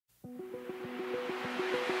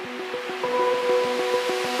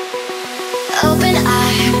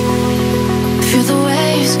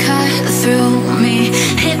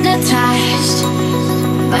hypnotized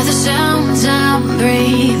by the sounds I'm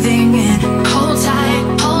breathing in. Hold tight,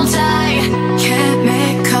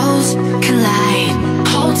 chemicals collide.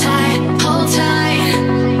 Hold tight, hold tight,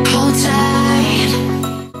 hold tight.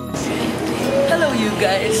 Hello you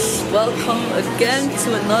guys, welcome again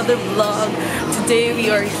to another vlog. Today we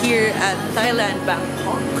are here at Thailand,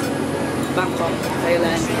 Bangkok,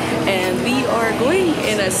 Thailand, and we are going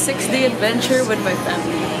in a 6-day adventure with my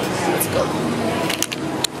family. Let's go.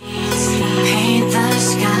 Paint the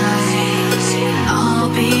skies, all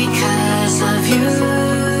because of you.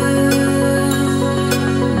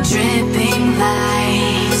 Dripping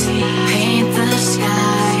lights, paint the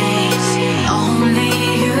skies, only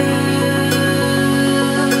you.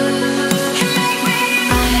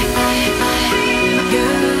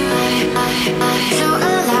 So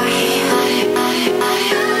alive.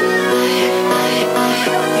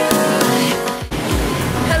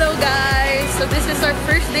 Hello guys, so this is our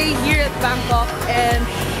first day here at Bangkok and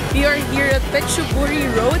we are here at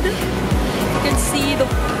Petchaburi Road. You can see the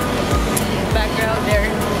background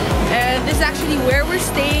there, and this is actually where we're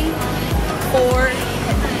staying for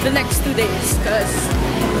the next 2 days because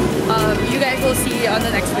you guys will see on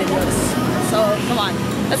the next videos. So come on,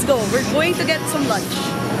 let's go. We're going to get some lunch.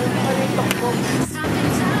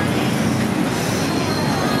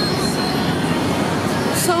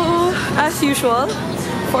 So as usual,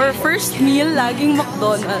 for our first meal, laging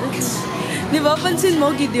McDonald's. Di ba, pansin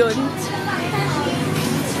mo, Gideon?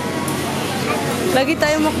 Lagi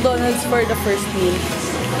tayo McDonald's for the first meal.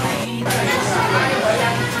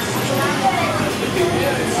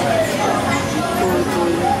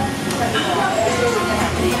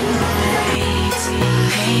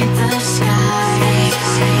 Paint the skies,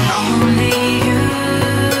 only you.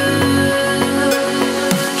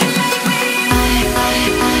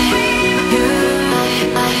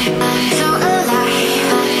 So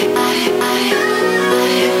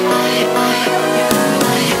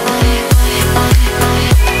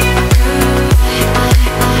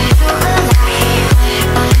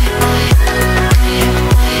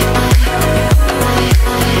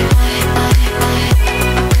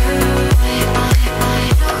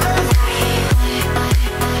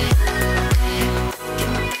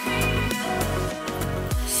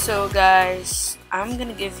So guys, I'm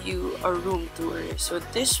gonna give you a room tour. So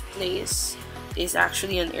this place is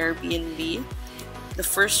actually an Airbnb. The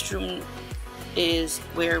first room is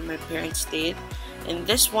where my parents stayed, and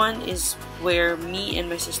this one is where me and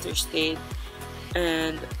my sister stayed,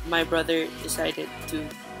 and my brother decided to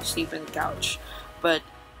sleep on the couch. But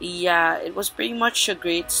yeah, it was pretty much a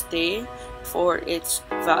great stay for its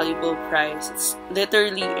valuable price. It's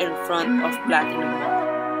literally in front of Platinum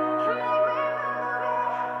Mall.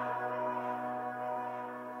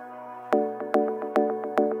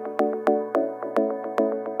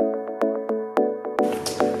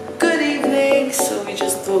 So we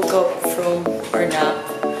just woke up from our nap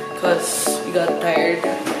because we got tired,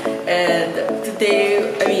 and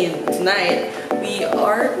tonight we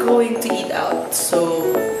are going to eat out. So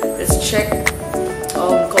let's check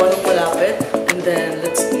kung anong malapit, and then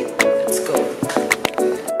let's eat. Let's go.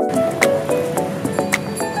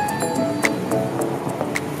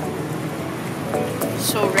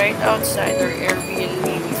 So right outside our Airbnb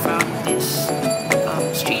we found this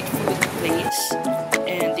street food place,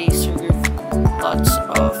 and they serve lots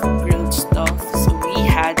of grilled stuff, so we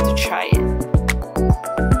had to try it.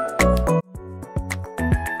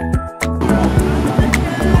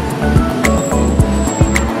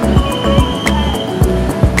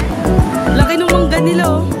 Laki ng mangga nila,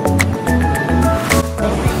 oh.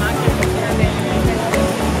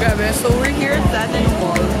 Grabe, so we're here at Platinum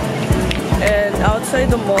Mall, and outside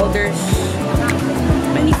the mall there's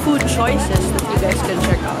many food choices that you guys can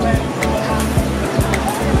check out.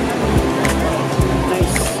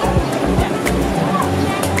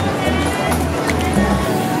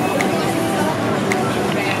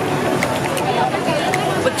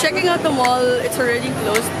 Checking out the mall, it's already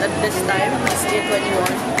closed at this time. It's 8:21.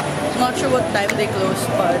 I'm not sure what time they close,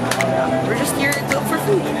 but yeah, we're just here to look for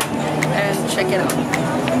food and check it out.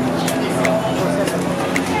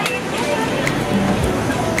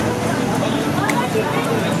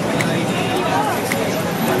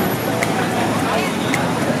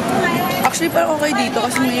 Actually, parang okay dito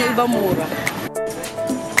kasi may iba mura.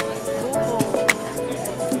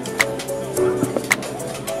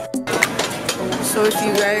 So if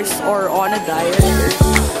you guys are on a diet, there's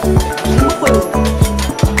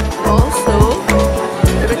also,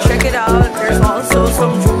 if you check it out, there's also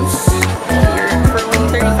some juice here for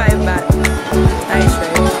only 35 baht. Nice,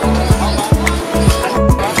 right?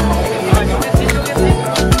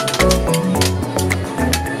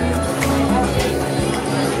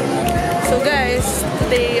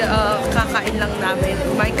 kakain lang namin.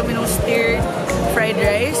 Kumain kami ng stirred fried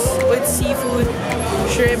rice with seafood,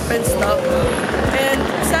 shrimp and stuff. And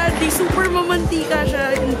sadly, super mamantika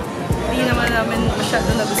siya. Hindi naman namin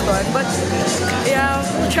masyado nagustuhan. But yeah,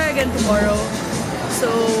 we'll try again tomorrow. So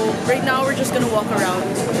right now, we're just gonna walk around.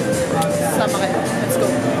 Sama kayo. Let's go.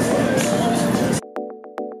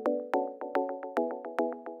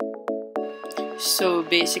 So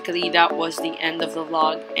basically, that was the end of the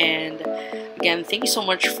vlog. And again, thank you so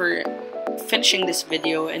much for finishing this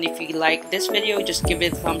video. And if you like this video, just give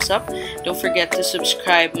it a thumbs up. Don't forget to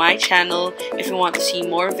subscribe my channel if you want to see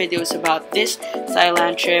more videos about this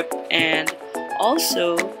Thailand trip. And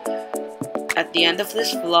also, at the end of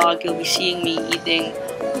this vlog, you'll be seeing me eating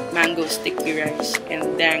mango sticky rice.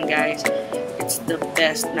 And then guys, it's the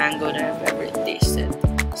best mango that I've ever tasted.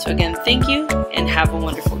 So again, thank you and have a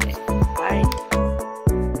wonderful day.